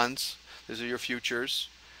T-bonds. These are your futures.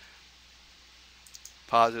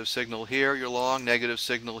 Positive signal here, you're long. Negative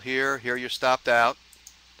signal here. Here you're stopped out.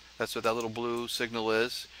 That's what that little blue signal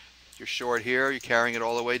is. You're short here. You're carrying it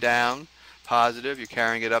all the way down. Positive. You're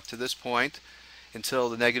carrying it up to this point until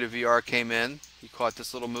the negative VR came in. You caught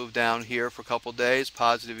this little move down here for a couple days.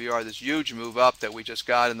 Positive VR, this huge move up that we just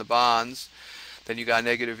got in the bonds. Then you got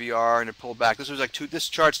negative VR and it pulled back. This was like this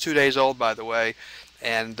chart's 2 days old, by the way.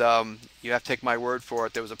 And you have to take my word for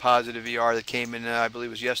it. There was a positive VR that came in, I believe it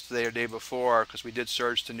was yesterday or day before, because we did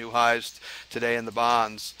surge to new highs today in the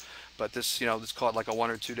bonds. But this, this caught like a 1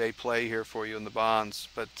 or 2 day play here for you in the bonds.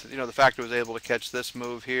 But the fact it was able to catch this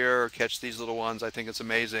move here, or catch these little ones, I think it's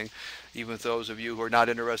amazing. Even with those of you who are not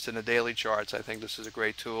interested in the daily charts, I think this is a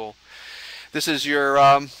great tool. This is your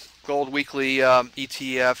gold weekly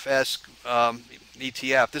ETF-esque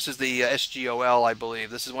ETF. This is the SGOL, I believe.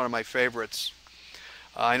 This is one of my favorites.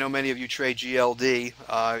 I know many of you trade GLD.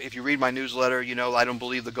 If you read my newsletter, you know I don't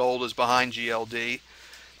believe the gold is behind GLD,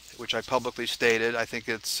 which I publicly stated. I think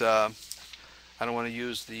it's, I don't want to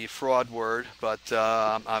use the fraud word, but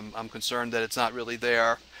I'm concerned that it's not really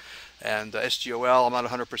there. And SGOL, I'm not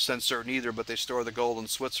 100% certain either, but they store the gold in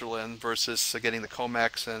Switzerland versus getting the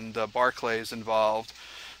COMEX and Barclays involved.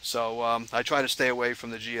 So I try to stay away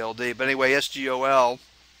from the GLD. But anyway, SGOL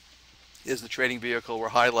is the trading vehicle we're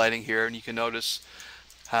highlighting here, and you can notice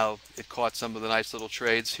how it caught some of the nice little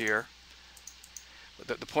trades here.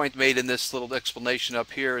 But the point made in this little explanation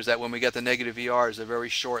up here is that when we get the negative VRs, they're very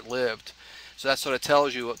short-lived. So that sort of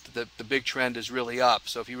tells you that the big trend is really up.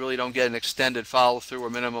 So if you really don't get an extended follow-through or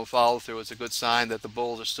minimum follow-through, it's a good sign that the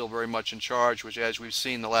bulls are still very much in charge, which, as we've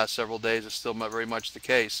seen the last several days, is still very much the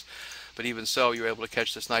case. But even so, you're able to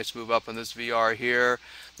catch this nice move up on this VR here.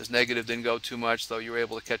 This negative didn't go too much, though you were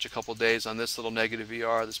able to catch a couple days on this little negative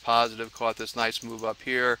VR. This positive caught this nice move up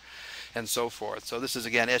here, and so forth. So this is,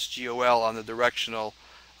 again, SGOL on the directional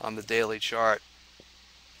on the daily chart.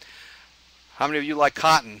 How many of you like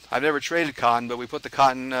cotton? I've never traded cotton, but we put the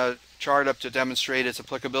cotton chart up to demonstrate its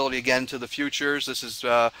applicability again to the futures. This is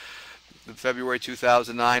the February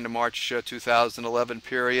 2009 to March 2011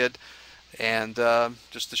 period. And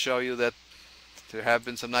just to show you that there have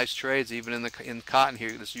been some nice trades even in cotton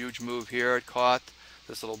here. This huge move here it caught,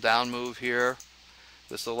 this little down move here,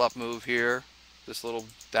 this little up move here, this little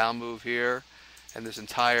down move here, and this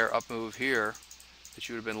entire up move here that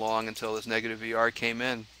you would have been long until this negative VR came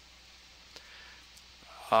in.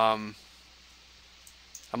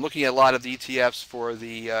 I'm looking at a lot of the ETFs for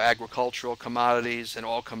the agricultural commodities and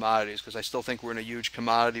all commodities, because I still think we're in a huge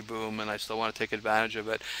commodity boom and I still want to take advantage of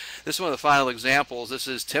it. This is one of the final examples. This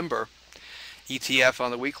is timber ETF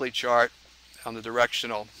on the weekly chart on the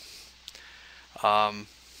directional.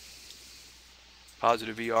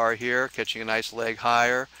 Positive VR here, catching a nice leg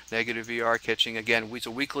higher. Negative VR catching again. These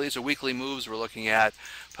are weekly moves we're looking at.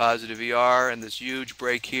 Positive VR and this huge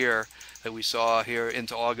break here that we saw here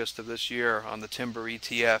into August of this year on the timber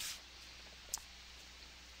ETF.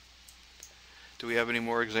 Do we have any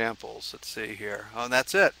more examples? Let's see here. Oh, and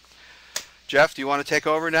that's it. Jeff, do you want to take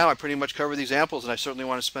over now? I pretty much covered the examples, and I certainly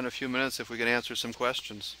want to spend a few minutes if we can answer some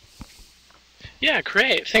questions. Yeah,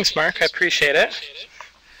 great. Thanks, Mark. I appreciate it.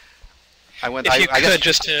 Go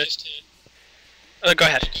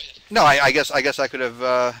ahead. No, I guess I could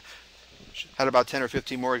have had about 10 or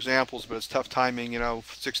 15 more examples, but it's tough timing,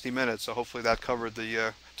 60 minutes, so hopefully that covered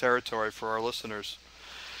the territory for our listeners.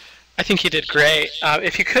 I think you did great.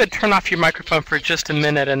 If you could, turn off your microphone for just a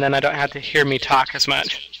minute, and then I don't have to hear me talk as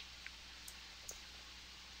much.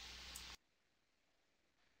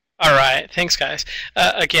 All right, thanks, guys.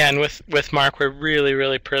 Again, with Mark, we're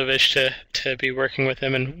really privileged to be working with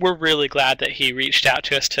him, and we're really glad that he reached out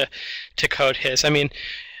to us to code his. I mean,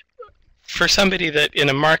 for somebody that in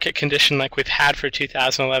a market condition like we've had for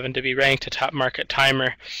 2011 to be ranked a top market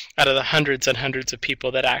timer out of the hundreds and hundreds of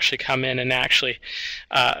people that actually come in and actually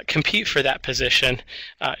compete for that position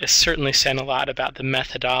is certainly saying a lot about the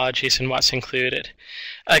methodologies and what's included.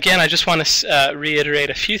 Again, I just want to reiterate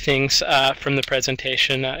a few things from the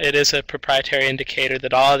presentation. It is a proprietary indicator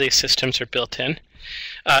that all of these systems are built in.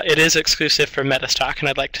 It is exclusive for MetaStock, and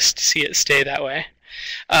I'd like to see it stay that way.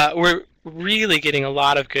 We're really getting a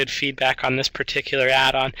lot of good feedback on this particular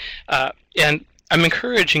add-on, and I'm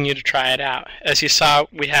encouraging you to try it out. As you saw,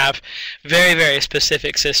 we have very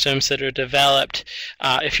specific systems that are developed.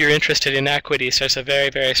 If you're interested in equities, there's a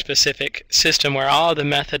very specific system where all of the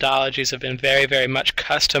methodologies have been very much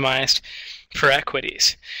customized for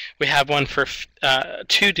equities. We have one for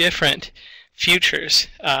 2 different futures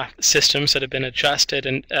systems that have been adjusted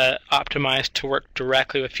and optimized to work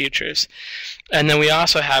directly with futures. And then we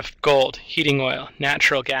also have gold, heating oil,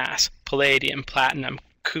 natural gas, palladium, platinum,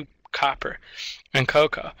 copper, and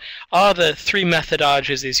cocoa. All the 3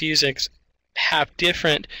 methodologies he's using have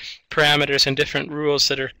different parameters and different rules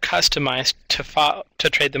that are customized to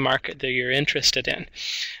trade the market that you're interested in.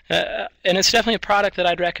 And it's definitely a product that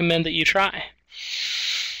I'd recommend that you try.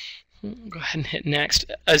 Go ahead and hit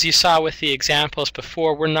next. As you saw with the examples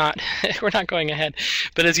before, we're not going ahead,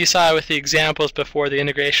 but as you saw with the examples before, the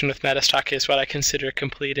integration with MetaStock is what I consider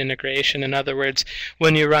complete integration. In other words,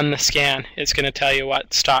 when you run the scan, it's going to tell you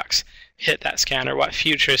what stocks hit that scan or what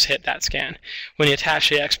futures hit that scan. When you attach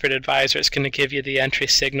the expert advisor, it's going to give you the entry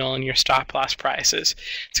signal and your stop loss prices.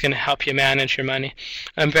 It's going to help you manage your money.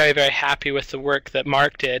 I'm very, very happy with the work that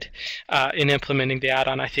Mark did in implementing the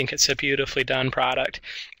add-on. I think it's a beautifully done product,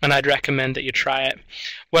 and I'd recommend that you try it.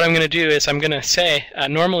 What I'm going to do is I'm going to say,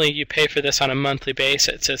 normally you pay for this on a monthly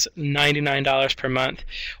basis. It's $99 per month,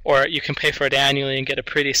 or you can pay for it annually and get a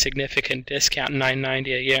pretty significant discount,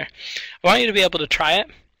 $9.90 a year. I want you to be able to try it.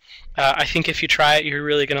 I think if you try it, you're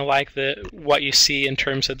really going to like what you see in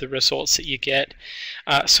terms of the results that you get.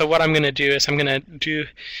 So what I'm going to do is I'm going to do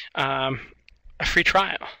a free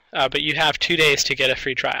trial. But you have 2 days to get a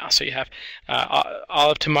free trial. So you have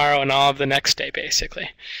all of tomorrow and all of the next day, basically.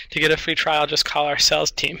 To get a free trial, just call our sales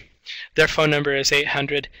team. Their phone number is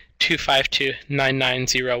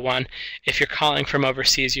 800-252-9901. If you're calling from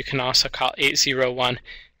overseas, you can also call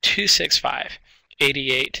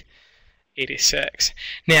 801-265-8886.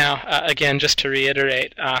 Now, again, just to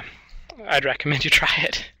reiterate, I'd recommend you try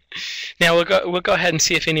it. Now we'll go ahead and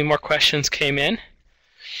see if any more questions came in.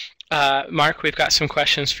 Mark, we've got some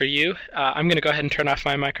questions for you. I'm going to go ahead and turn off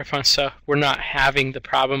my microphone so we're not having the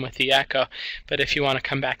problem with the echo. But if you want to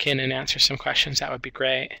come back in and answer some questions, that would be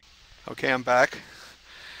great. Okay, I'm back.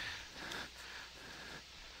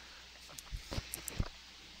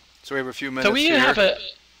 So we have a few minutes here.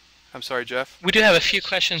 I'm sorry, Jeff. We do have a few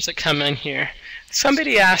questions that come in here.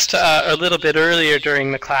 Somebody asked a little bit earlier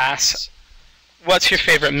during the class, what's your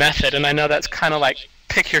favorite method? And I know that's kind of like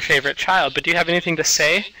pick your favorite child, but do you have anything to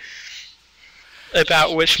say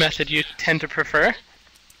about which method you tend to prefer?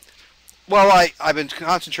 Well, I've been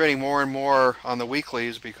concentrating more and more on the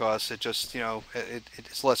weeklies because it just,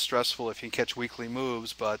 it's less stressful if you catch weekly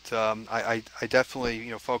moves, but I definitely,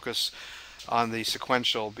 focus on the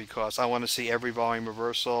sequential because I want to see every volume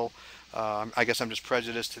reversal. I guess I'm just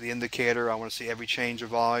prejudiced to the indicator. I want to see every change of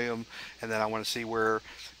volume, and then I want to see where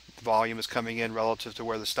the volume is coming in relative to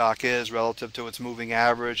where the stock is, relative to its moving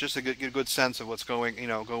average. Just a good sense of what's going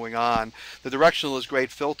on. The directional is a great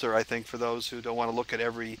filter, I think, for those who don't want to look at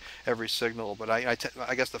every signal. But I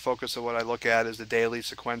guess the focus of what I look at is the daily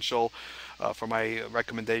sequential for my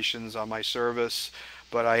recommendations on my service.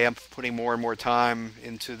 But I am putting more and more time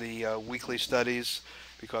into the weekly studies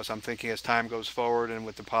because I'm thinking as time goes forward and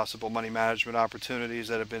with the possible money management opportunities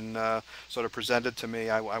that have been sort of presented to me,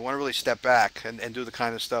 I want to really step back and do the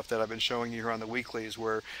kind of stuff that I've been showing you here on the weeklies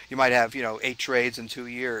where you might have 8 trades in 2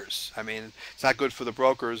 years. I mean, it's not good for the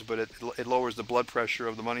brokers, but it lowers the blood pressure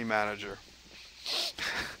of the money manager.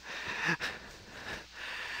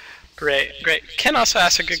 Great. Ken also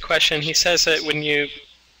asked a good question. He says that when you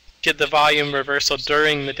get the volume reversal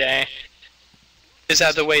during the day, is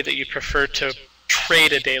that the way that you prefer to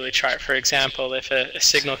trade a daily chart? For example, if a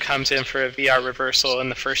signal comes in for a VR reversal in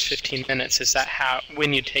the first 15 minutes, is that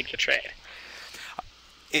when you take the trade?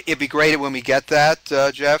 It'd be great when we get that,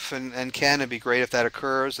 Jeff and Ken. It'd be great if that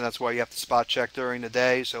occurs, and that's why you have to spot check during the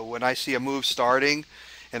day. So when I see a move starting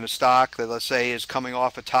in a stock that, let's say, is coming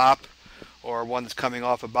off a top or one that's coming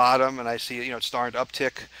off a bottom, and I see it's starting to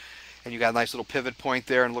uptick, and you got a nice little pivot point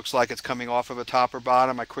there and it looks like it's coming off of a top or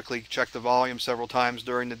bottom, I quickly check the volume several times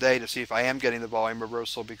during the day to see if I am getting the volume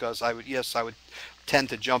reversal, because I would tend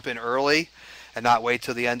to jump in early and not wait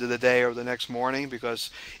till the end of the day or the next morning, because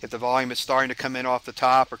if the volume is starting to come in off the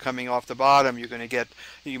top or coming off the bottom, you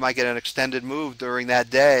might get an extended move during that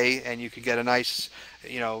day, and you could get a nice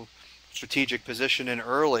strategic position in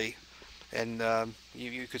early, and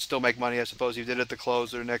you could still make money. I suppose you did it at the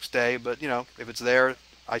close or the next day, but if it's there,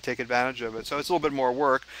 I take advantage of it. So it's a little bit more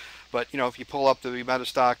work, but if you pull up the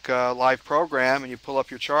MetaStock live program and you pull up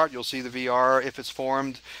your chart, you'll see the VR if it's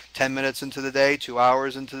formed 10 minutes into the day, 2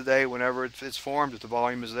 hours into the day, whenever it's formed. If the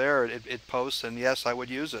volume is there, it posts, and yes, I would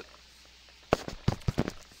use it.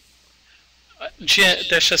 Jim,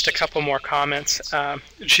 there's just a couple more comments.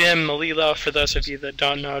 Jim Malilo, for those of you that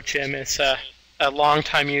don't know, Jim is a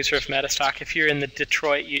longtime user of MetaStock. If you're in the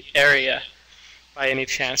Detroit area, by any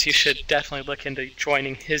chance, you should definitely look into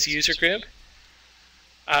joining his user group.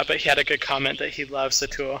 But he had a good comment that he loves the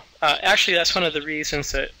tool. Actually, that's one of the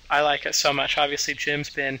reasons that I like it so much. Obviously, Jim's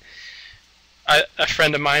been a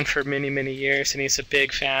friend of mine for many, many years, and he's a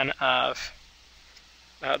big fan of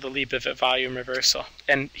the Leibovit volume reversal.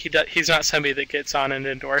 And he's not somebody that gets on and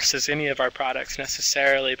endorses any of our products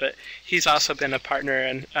necessarily, but he's also been a partner,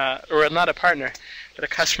 and or not a partner, but a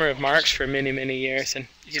customer of Mark's for many, many years, and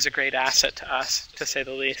he's a great asset to us, to say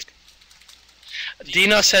the least.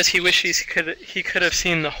 Dino says he wishes he could have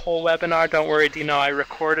seen the whole webinar. Don't worry, Dino, I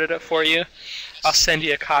recorded it for you. I'll send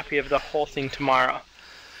you a copy of the whole thing tomorrow.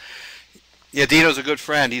 Yeah, Dino's a good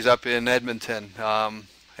friend. He's up in Edmonton.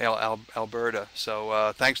 Alberta.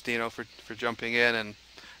 So thanks, Dino, for jumping in and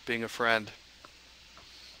being a friend.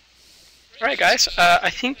 All right, guys. I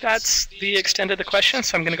think that's the extent of the questions,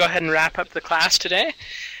 so I'm going to go ahead and wrap up the class today.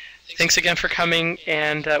 Thanks again for coming,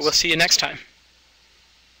 and we'll see you next time.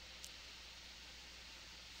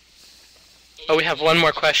 Oh, we have one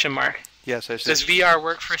more question, Mark. Yes, I see. Does VR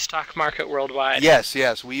work for stock market worldwide? Yes,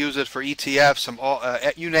 yes. We use it for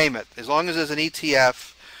ETFs, you name it. As long as there's an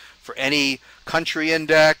ETF for any country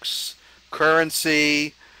index,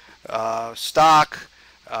 currency, stock.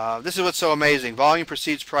 This is what's so amazing. Volume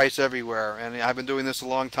precedes price everywhere, and I've been doing this a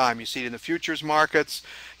long time. You see it in the futures markets.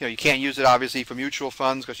 You know, you can't use it obviously for mutual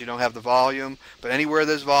funds because you don't have the volume, but anywhere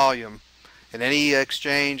there's volume, in any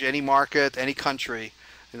exchange, any market, any country,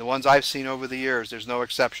 and the ones I've seen over the years, there's no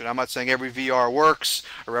exception. I'm not saying every VR works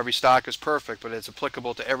or every stock is perfect, but it's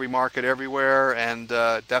applicable to every market everywhere, and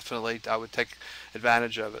definitely I would take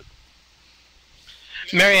advantage of it.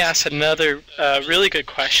 Mary asked another really good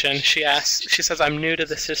question. She says, I'm new to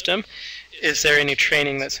the system. Is there any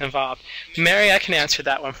training that's involved? Mary, I can answer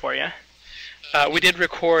that one for you. We did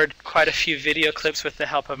record quite a few video clips with the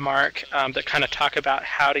help of Mark that kind of talk about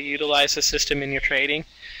how to utilize the system in your trading.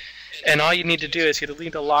 And all you need to do is you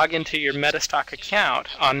need to log into your MetaStock account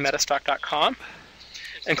on metastock.com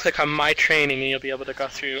and click on My Training, and you'll be able to go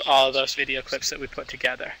through all of those video clips that we put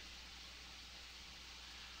together.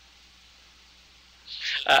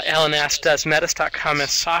 Ellen asked, does MetaStock come as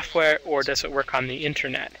software or does it work on the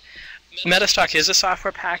internet? MetaStock is a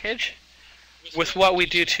software package. With what we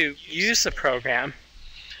do to use the program,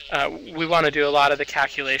 we want to do a lot of the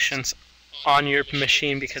calculations on your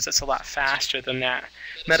machine because it's a lot faster than that.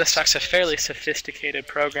 MetaStock's a fairly sophisticated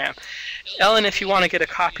program. Ellen, if you want to get a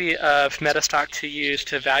copy of MetaStock to use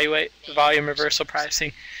to evaluate volume reversal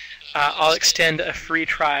pricing, I'll extend a free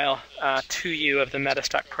trial to you of the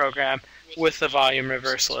MetaStock program with the volume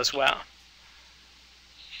reversal as well.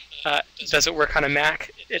 Does it work on a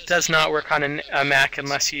Mac? It does not work on a Mac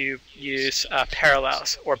unless you use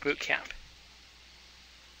Parallels or Boot Camp.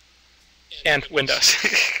 And Windows.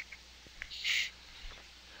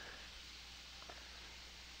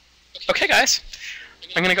 Okay, guys.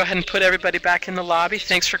 I'm going to go ahead and put everybody back in the lobby.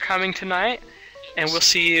 Thanks for coming tonight, and we'll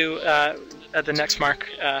see you at the next Mark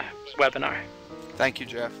webinar. Thank you,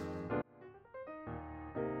 Jeff.